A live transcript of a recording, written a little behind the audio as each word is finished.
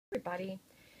everybody.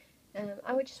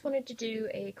 I just wanted to do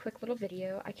a quick little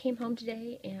video. I came home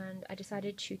today and I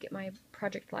decided to get my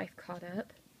project life caught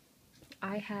up.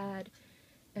 I had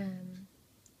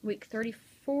week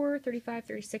 34, 35,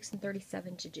 36, and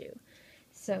 37 to do.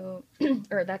 So,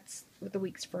 or that's the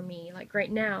weeks for me. Like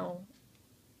right now,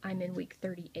 I'm in week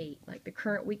 38. Like the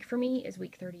current week for me is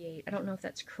week 38. I don't know if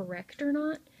that's correct or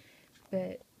not,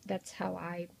 but that's how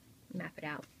I map it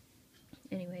out.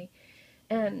 Anyway.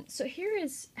 So here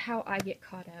is how I get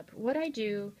caught up. What I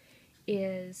do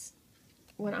is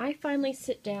when I finally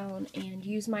sit down and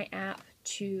use my app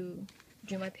to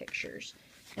do my pictures,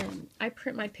 I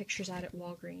print my pictures out at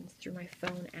Walgreens through my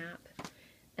phone app.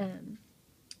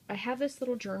 I have this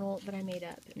little journal that I made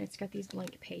up, and it's got these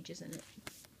blank pages in it.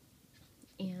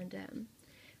 And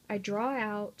I draw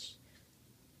out,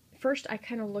 first I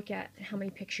kind of look at how many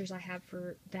pictures I have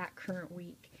for that current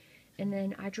week. And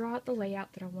then I draw out the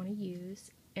layout that I want to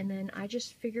use, and then I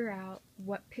just figure out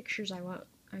what pictures I want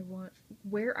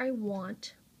where I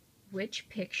want which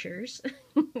pictures,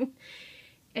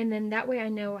 and then that way I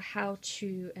know how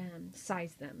to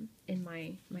size them in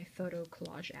my photo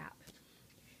collage app.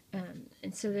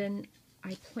 And so then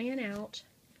I plan out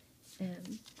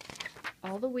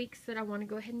all the weeks that I want to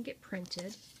go ahead and get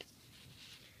printed,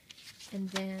 and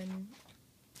then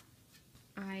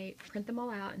I print them all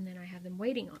out, and then I have them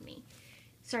waiting on me.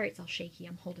 Sorry, it's all shaky.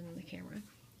 I'm holding the camera.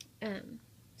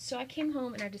 So I came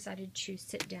home and I decided to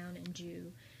sit down and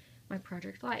do my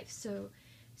project life. So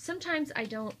sometimes I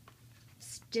don't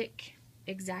stick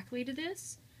exactly to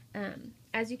this.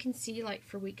 As you can see, like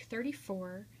for week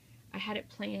 34, I had it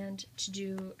planned to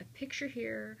do a picture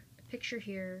here,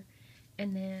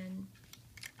 and then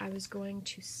I was going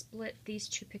to split these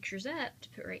two pictures up to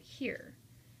put right here.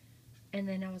 And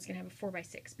then I was going to have a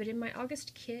 4x6. But in my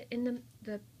August kit, in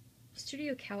the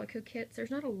Studio Calico kits,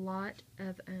 there's not a lot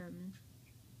of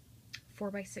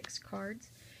 4x6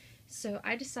 cards. So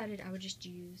I decided I would just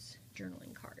use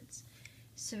journaling cards.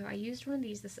 So I used one of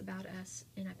these, this About Us,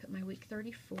 and I put my week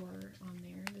 34 on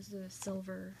there. This is a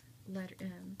silver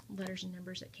letters and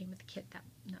numbers that came with the kit that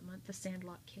month, the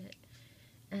Sandlot kit.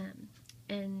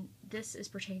 And this is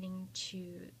pertaining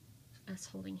to us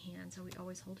holding hands, how we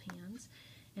always hold hands.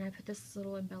 And I put this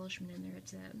little embellishment in there.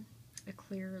 It's a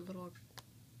clear little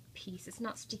piece. It's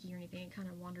not sticky or anything. It kind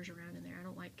of wanders around in there. I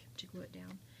don't like to glue it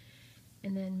down.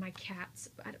 And then my cats.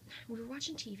 We were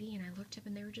watching TV and I looked up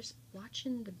and they were just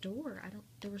watching the door.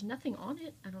 There was nothing on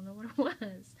it. I don't know what it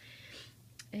was.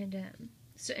 And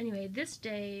so anyway, this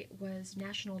day was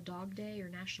National Dog Day or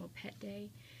National Pet Day.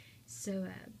 So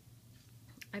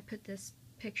I put this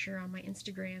picture on my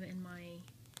Instagram and my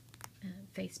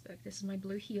Facebook. This is my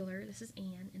blue heeler, this is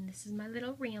Anne, and this is my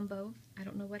little Rambo. I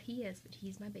don't know what he is, but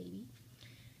he's my baby.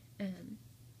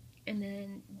 And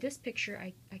then this picture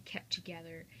I kept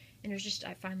together, and it was just,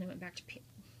 I finally went back to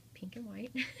pink and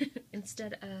white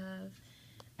instead of,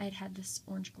 I had this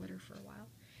orange glitter for a while.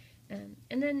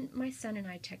 And then my son and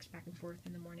I text back and forth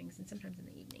in the mornings and sometimes in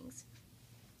the evenings.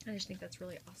 I just think that's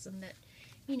really awesome that,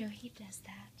 you know, he does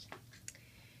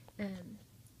that.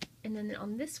 And then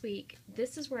on this week,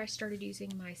 this is where I started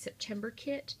using my September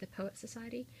kit, the Poet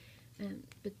Society,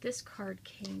 but this card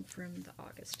came from the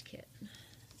August kit.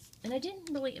 And I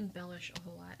didn't really embellish a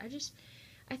whole lot.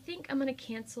 I think I'm going to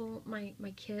cancel my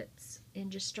kits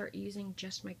and just start using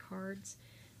just my cards.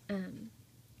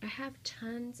 I have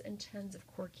tons and tons of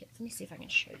core kits. Let me see if I can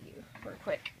show you real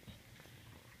quick.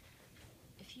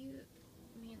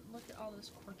 Look at all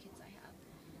those core kits I have.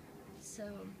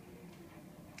 So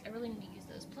I really need to use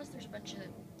those. Plus there's a bunch of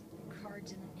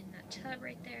cards in that tub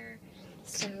right there.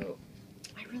 So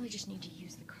I really just need to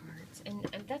use the cards. And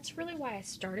that's really why I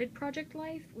started Project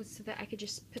Life, was so that I could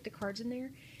just put the cards in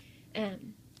there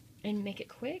and make it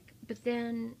quick. But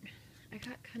then I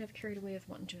got kind of carried away with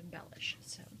wanting to embellish.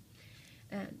 So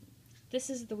this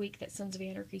is the week that Sons of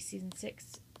Anarchy Season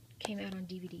 6 came out on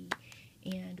DVD.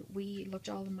 And we looked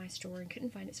all in my store and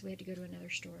couldn't find it, so we had to go to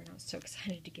another store, and I was so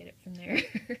excited to get it from there.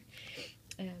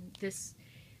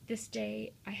 This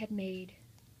day I had made,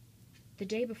 the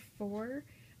day before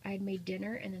I had made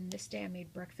dinner, and then this day I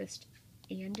made breakfast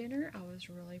and dinner. I was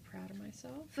really proud of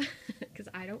myself because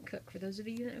I don't cook. For those of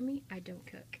you that know me, I don't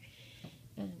cook.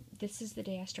 This is the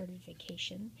day I started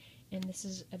vacation, and this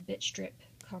is a bit strip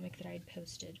comic that I had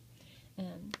posted.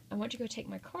 I went to go take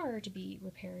my car to be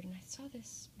repaired, and I saw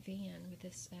this van with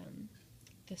this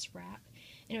wrap,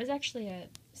 and it was actually a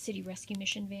city rescue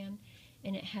mission van,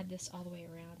 and it had this all the way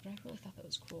around, but I really thought that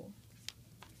was cool.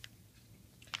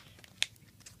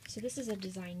 So this is a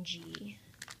design G.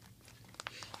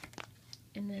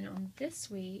 And then on this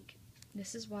week,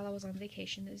 This is while I was on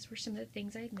vacation. These were some of the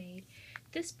things I had made.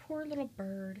 This poor little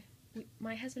bird,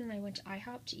 my husband and I went to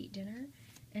IHOP to eat dinner,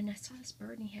 and I saw this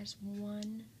bird and he has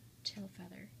one tail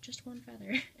feather. Just one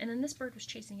feather. And then this bird was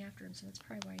chasing after him, so that's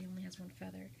probably why he only has one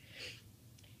feather.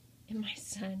 And my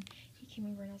son, he came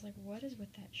over and I was like, what is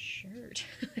with that shirt?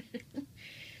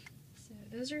 So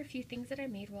those are a few things that I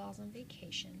made while I was on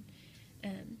vacation.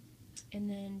 And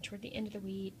then toward the end of the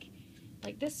week,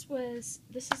 like this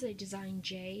is a Design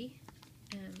J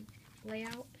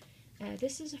layout.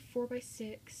 This is a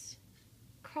 4x6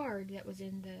 card that was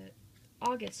in the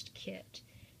August kit,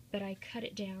 but I cut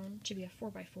it down to be a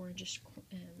 4x4 and just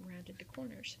rounded the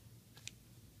corners.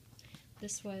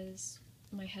 This was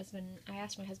I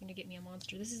asked my husband to get me a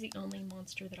Monster. This is the only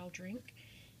Monster that I'll drink,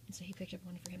 and so he picked up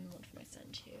one for him and one for my son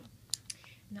too.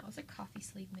 And that was a coffee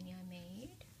sleeve mini I made.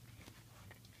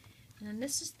 And then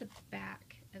this is the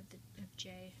back of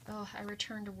Jay. Oh, I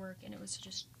returned to work and it was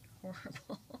just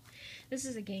horrible. This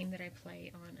is a game that I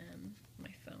play on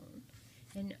my phone,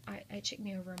 and it took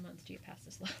me over a month to get past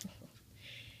this level.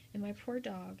 And my poor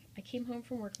dog, I came home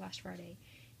from work last Friday,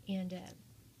 and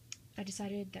I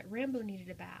decided that Rambo needed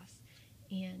a bath.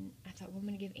 And I thought, well, I'm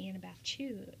going to give Anne a bath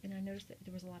too. And I noticed that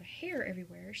there was a lot of hair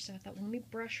everywhere, so I thought, well, let me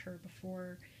brush her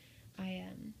before I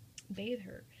bathe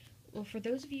her. Well, for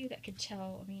those of you that could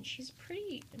tell, I mean, she's a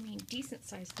pretty,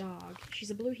 decent-sized dog. She's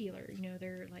a blue heeler,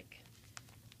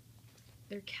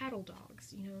 they're cattle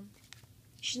dogs,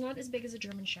 She's not as big as a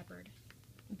German Shepherd,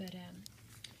 but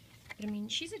I mean,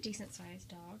 she's a decent-sized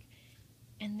dog.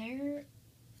 And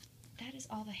that is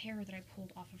all the hair that I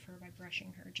pulled off of her by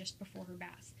brushing her just before her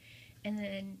bath. And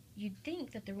then you'd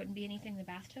think that there wouldn't be anything in the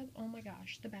bathtub. Oh my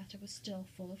gosh, the bathtub was still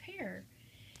full of hair.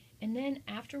 And then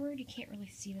afterward, you can't really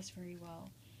see this very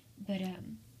well, but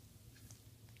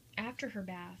after her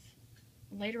bath,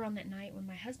 later on that night when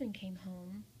my husband came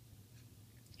home,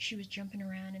 she was jumping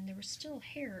around and there was still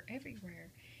hair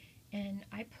everywhere. And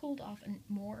I pulled off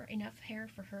enough hair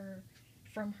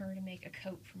from her to make a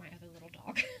coat for my other little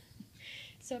dog.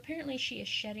 So apparently she is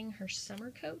shedding her summer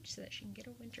coat so that she can get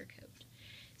a winter coat.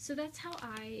 So that's how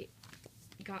I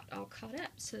got all caught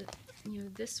up. So,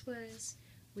 this was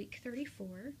week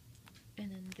 34,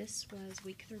 and then this was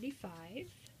week 35. Let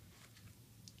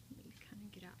me kind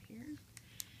of get out here.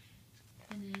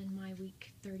 And then my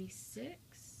week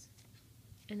 36.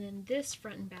 And then this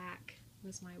front and back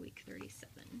was my week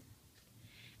 37.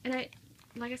 And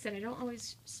like I said, I don't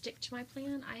always stick to my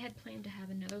plan. I had planned to have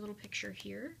another little picture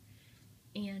here,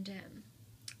 and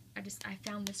I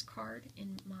found this card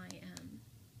in my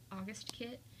August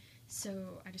kit,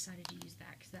 so I decided to use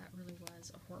that because that really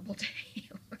was a horrible day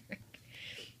at work.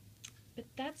 But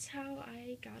that's how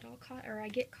I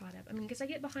get caught up. I mean, because I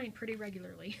get behind pretty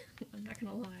regularly. I'm not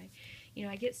gonna lie.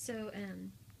 I get so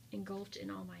engulfed in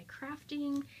all my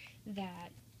crafting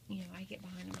that I get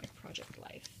behind on my project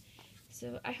life.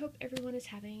 So I hope everyone is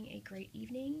having a great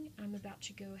evening. I'm about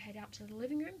to go head out to the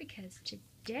living room because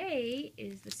today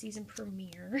is the season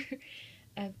premiere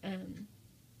of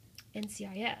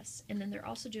NCIS, and then they're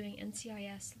also doing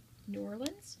NCIS New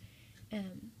Orleans.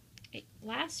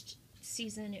 Last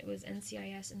season it was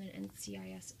NCIS and then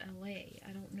NCIS LA.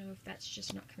 I don't know if that's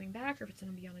just not coming back or if it's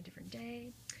going to be on a different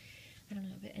day. I don't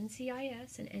know, but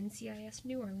NCIS and NCIS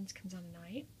New Orleans comes on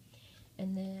tonight.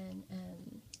 And then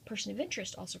Person of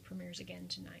Interest also premieres again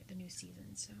tonight, the new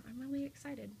season. So I'm really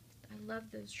excited. I love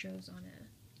those shows on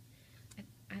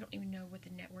I don't even know what the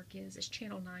network is. It's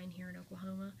Channel 9 here in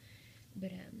Oklahoma.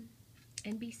 But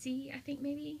NBC, I think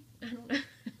maybe? I don't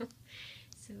know.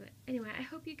 So anyway, I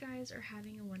hope you guys are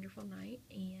having a wonderful night,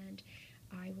 and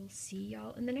I will see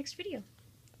y'all in the next video.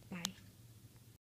 Bye.